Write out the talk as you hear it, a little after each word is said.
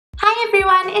Hi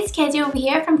everyone, it's Kezzie over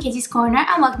here from Kezzie's Corner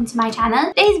and welcome to my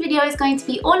channel. Today's video is going to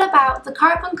be all about the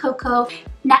Carbon Coco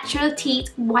natural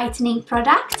teeth whitening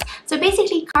product. So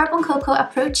basically Carbon Coco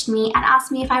approached me and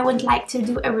asked me if I would like to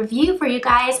do a review for you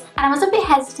guys, and I was a bit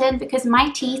hesitant because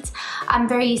my teeth, I'm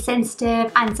very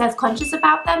sensitive and self-conscious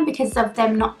about them because of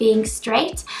them not being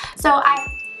straight. So I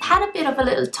had a bit of a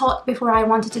little thought before I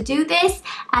wanted to do this,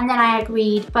 and then I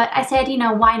agreed, but I said, you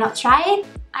know, why not try it?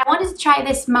 I wanted to try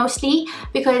this mostly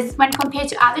because when compared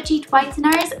to other teeth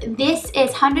whiteners, this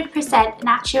is 100%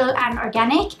 natural and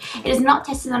organic. It is not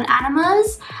tested on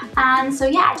animals, and so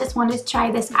yeah, I just wanted to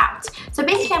try this out. So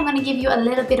basically I'm going to give you a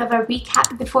little bit of a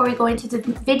recap before we go into the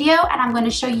video, and I'm going to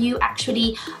show you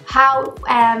actually how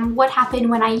what happened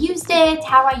when I used it,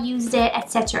 how I used it,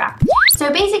 etc. So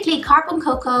basically Carbon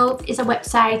Coco is a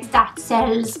website that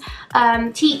sells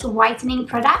teeth whitening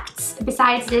products.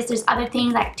 Besides this, there's other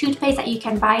things like toothpaste that you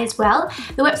can buy as well.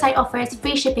 The website offers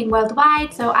free shipping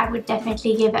worldwide, so I would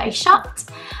definitely give it a shot.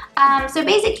 So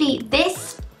basically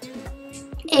this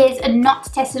is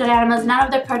not tested on animals. None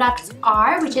of the products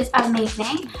are, which is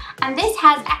amazing. And this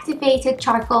has activated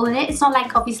charcoal in it. It's not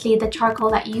like obviously the charcoal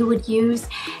that you would use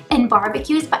in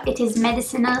barbecues, but it is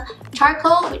medicinal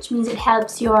charcoal, which means it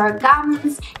helps your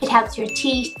gums, it helps your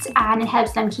teeth, and it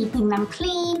helps them keeping them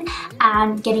clean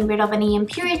and getting rid of any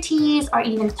impurities or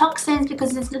even toxins,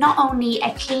 because it's not only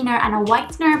a cleaner and a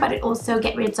whitener, but it also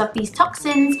gets rid of these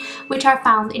toxins which are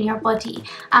found in your body.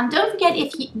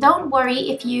 Don't worry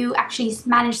if you actually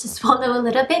manage to swallow a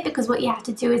little bit, because what you have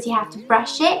to do is you have to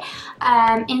brush it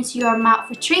into your mouth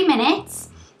for 3 minutes,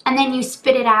 and then you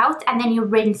spit it out and then you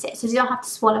rinse it. So you don't have to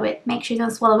swallow it. Make sure you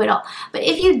don't swallow it all. But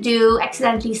if you do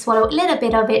accidentally swallow a little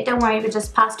bit of it, don't worry, it will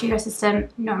just pass through your system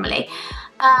normally.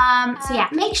 So yeah,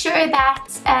 make sure that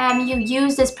you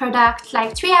use this product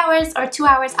like 3 hours or 2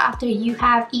 hours after you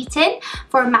have eaten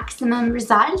for maximum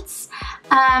results.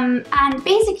 And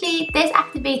basically this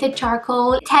activated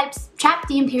charcoal, it helps trap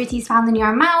the impurities found in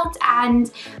your mouth,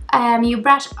 and you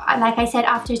brush, like I said,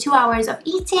 after 2 hours of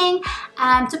eating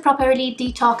to properly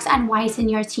detox and whiten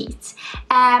your teeth.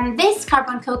 This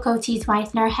Carbon Coco teeth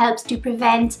whitener helps to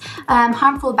prevent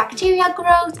harmful bacteria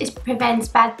growth, it prevents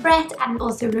bad breath, and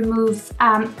also removes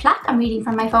plaque. I'm reading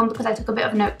from my phone because I took a bit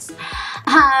of notes.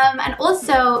 And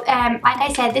also, like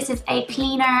I said, this is a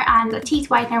cleaner and a teeth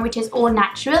whitener which is all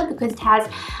natural because it has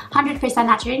 100%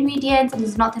 natural ingredients and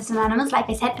is not tested on animals, like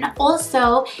I said, and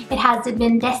also it has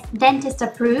been dentist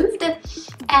approved.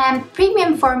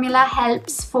 Premium formula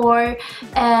helps for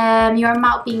your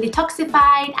mouth being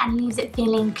detoxified and leaves it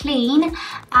feeling clean,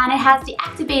 and it has the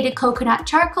activated coconut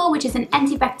charcoal, which is an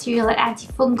antibacterial and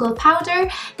antifungal powder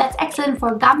that's excellent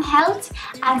for gum health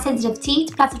and sensitive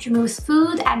teeth, plus it removes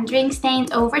food and drink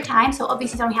stains over time. So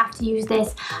obviously you don't have to use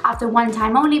this after one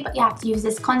time only, but you have to use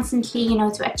this constantly, you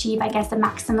know, to achieve, I guess, the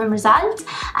maximum result.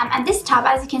 And this tub,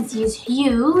 as you can see, is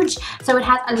huge, so it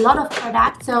has a lot of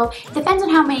product. So it depends on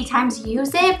how many times you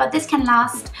use it, but this can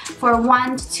last for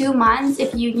 1 to 2 months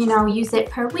if you use it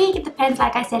per week. It depends,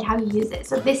 like I said, how you use it.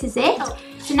 So this is it.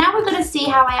 So now we're going to see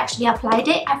how I actually applied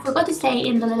it. I forgot to say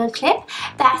in the little clip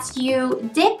that you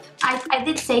dip, I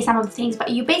did say some of the things, but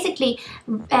you basically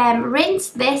rinse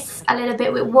this a little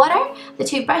bit with water, the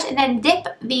toothbrush, and then dip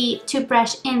the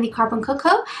toothbrush in the Carbon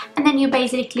Coco, and then you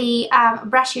basically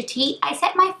brush your teeth. I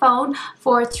set my phone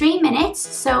for 3 minutes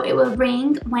so it will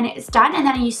ring when it's done, and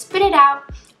then you spit it out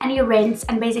and you rinse,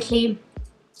 and basically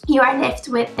you are left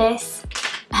with this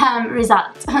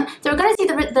result. So we're going to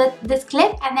see this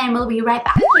clip and then we'll be right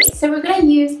back. Okay, so we're going to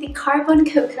use the Carbon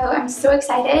Coco. I'm so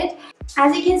excited.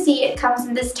 As you can see, it comes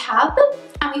in this tub,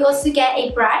 and we also get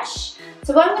a brush.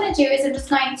 So what I'm going to do is I'm just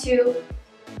going to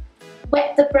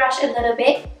wet the brush a little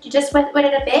bit. You just wet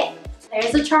it a bit.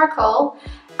 There's the charcoal,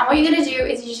 and what you're going to do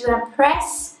is you're just going to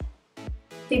press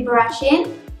the brush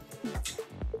in,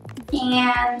 and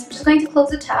I'm just going to close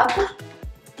the tub.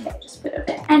 Okay, just put it a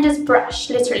bit, and just brush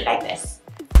literally like this.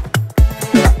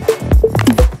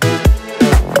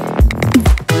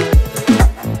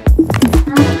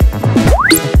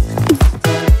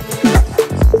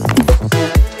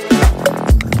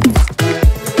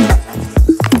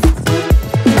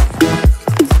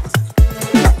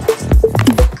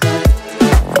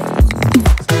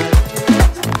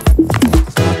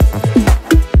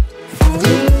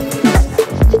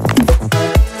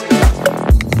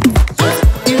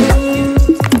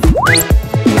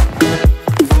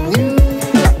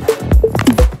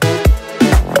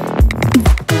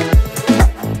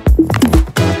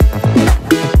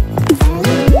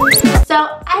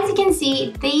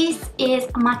 This is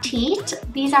my teeth.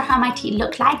 These are how my teeth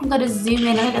look like. I'm going to zoom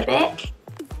in a little bit.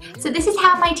 So this is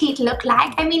how my teeth look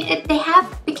like. I mean, they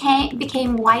have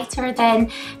became whiter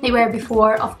than they were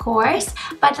before, of course,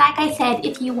 but like I said,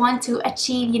 if you want to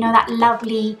achieve, you know, that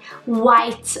lovely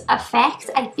white effect,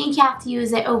 I think you have to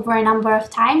use it over a number of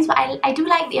times. But I do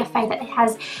like the effect that it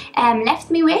has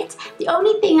left me with. The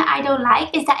only thing I don't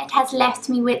like is that it has left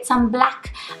me with some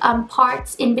black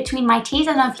parts in between my teeth.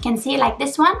 I don't know if you can see it, like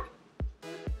this one,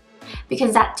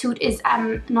 because that tooth is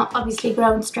not obviously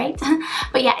grown straight.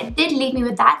 But yeah, it did leave me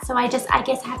with that, so I guess I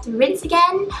have to rinse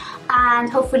again, and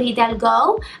hopefully they'll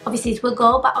go. Obviously it will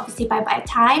go, but obviously by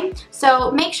time.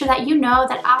 So make sure that you know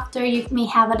that after you may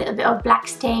have a little bit of black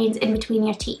stains in between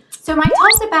your teeth. So my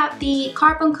thoughts about the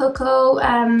Carbon Coco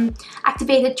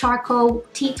activated charcoal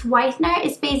teeth whitener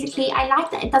is basically, I like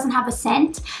that it doesn't have a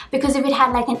scent, because if it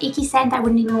had like an icky scent, I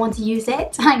wouldn't even want to use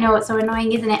it. I know, it's so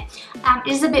annoying, isn't it?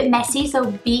 It is a bit messy,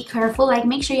 so be careful. Like,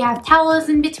 make sure you have towels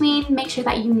in between. Make sure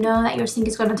that you know that your sink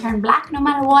is going to turn black no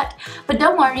matter what. But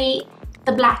don't worry,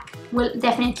 the black will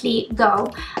definitely go.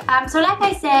 So like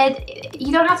I said,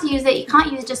 you don't have to use it. You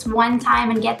can't use it just one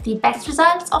time and get the best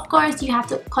results. Of course, you have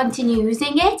to continue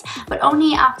using it, but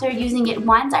only after using it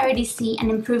once. I already see an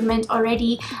improvement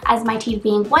already as my teeth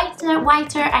being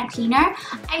whiter and cleaner.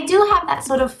 I do have that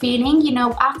sort of feeling, you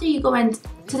know, after you go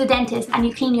to the dentist and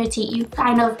you clean your teeth, you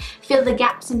kind of feel the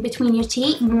gaps in between your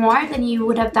teeth more than you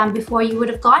would have done before you would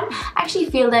have gone. I actually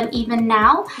feel them even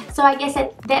now, so I guess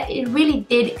that it really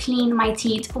did clean my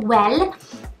teeth well.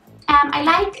 I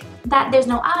like that there's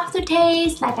no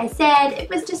aftertaste. Like I said, it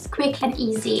was just quick and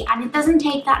easy, and it doesn't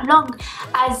take that long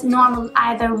as normal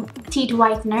either teeth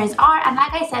whiteners are. And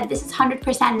like I said, this is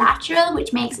 100% natural,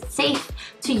 which makes it safe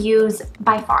to use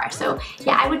by far. So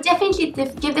yeah, I would definitely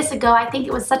give this a go. I think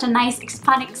it was such a nice,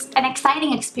 fun, and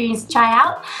exciting experience to try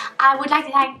out. I would like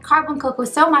to thank Carbon Coco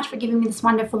so much for giving me this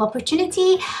wonderful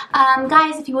opportunity.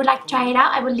 Guys, if you would like to try it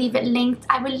out, I will leave it linked.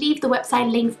 I will leave the website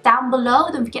linked down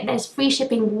below. Don't forget, there's free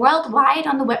shipping worldwide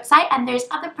on the website, and there's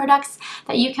other products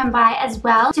that you can buy as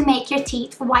well to make your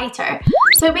teeth whiter.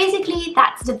 So basically,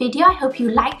 that's the video. I hope you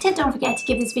liked it. Don't forget to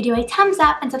give this video a thumbs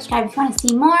up and subscribe if you want to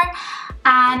see more,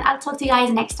 and I'll talk to you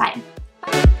guys next time.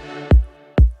 Bye.